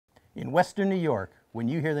In Western New York, when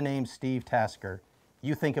you hear the name Steve Tasker,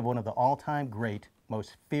 you think of one of the all-time great,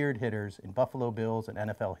 most feared hitters in Buffalo Bills and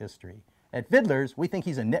NFL history. At Vidler's, we think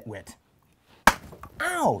he's a nitwit.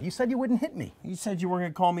 Ow! You said you wouldn't hit me. You said you weren't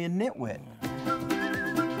going to call me a nitwit.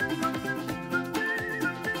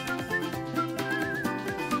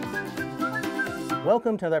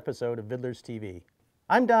 Welcome to another episode of Vidler's TV.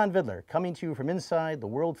 I'm Don Vidler, coming to you from inside the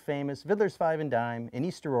world-famous Vidler's Five and Dime in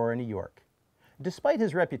East Aurora, New York. Despite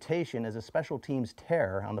his reputation as a special teams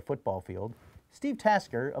terror on the football field, Steve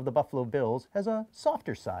Tasker of the Buffalo Bills has a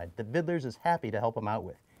softer side that Vidler's is happy to help him out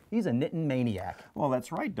with. He's a knitting maniac. Well,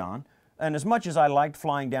 that's right, Don. And as much as I liked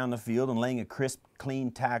flying down the field and laying a crisp, clean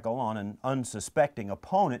tackle on an unsuspecting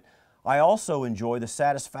opponent, I also enjoy the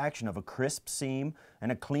satisfaction of a crisp seam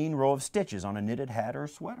and a clean row of stitches on a knitted hat or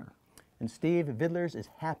sweater. And Steve, Vidler's is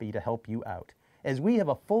happy to help you out, as we have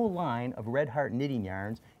a full line of Red Heart knitting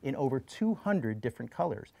yarns in over 200 different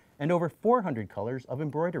colors and over 400 colors of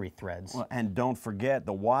embroidery threads. Well, and don't forget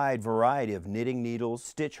the wide variety of knitting needles,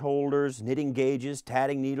 stitch holders, knitting gauges,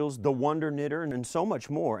 tatting needles, the Wonder Knitter, and so much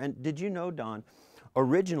more. And did you know, Don,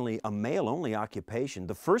 originally a male-only occupation,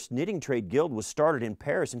 the first knitting trade guild was started in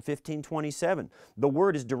Paris in 1527. The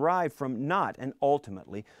word is derived from knot and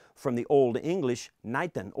ultimately from the Old English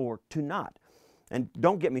kniten, or to knot. And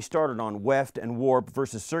don't get me started on weft and warp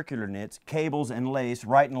versus circular knits, cables and lace,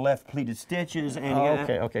 right and left pleated stitches, and...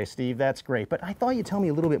 Okay, Steve, that's great. But I thought you'd tell me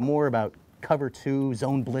a little bit more about cover two,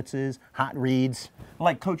 zone blitzes, hot reads.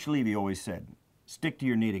 Like Coach Levy always said, stick to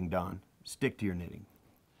your knitting, Don. Stick to your knitting.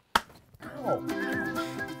 Ow.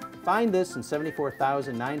 Find this and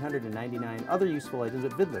 74,999 other useful items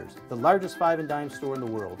at Vidler's, the largest five and dime store in the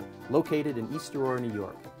world, located in East Aurora, New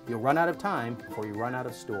York. You'll run out of time before you run out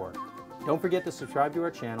of store. Don't forget to subscribe to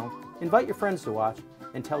our channel, invite your friends to watch,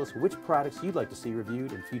 and tell us which products you'd like to see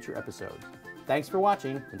reviewed in future episodes. Thanks for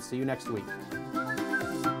watching, and see you next week.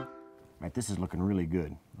 Right, this is looking really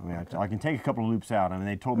good. I mean, I can take a couple of loops out. I mean,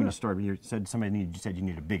 they told me to start, but you said you said you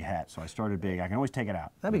need a big hat, so I started big. I can always take it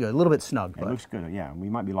out. That'd be good. A little bit snug. It looks good, yeah. We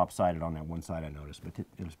might be lopsided on that one side, I noticed, but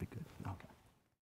it'll be good. Okay.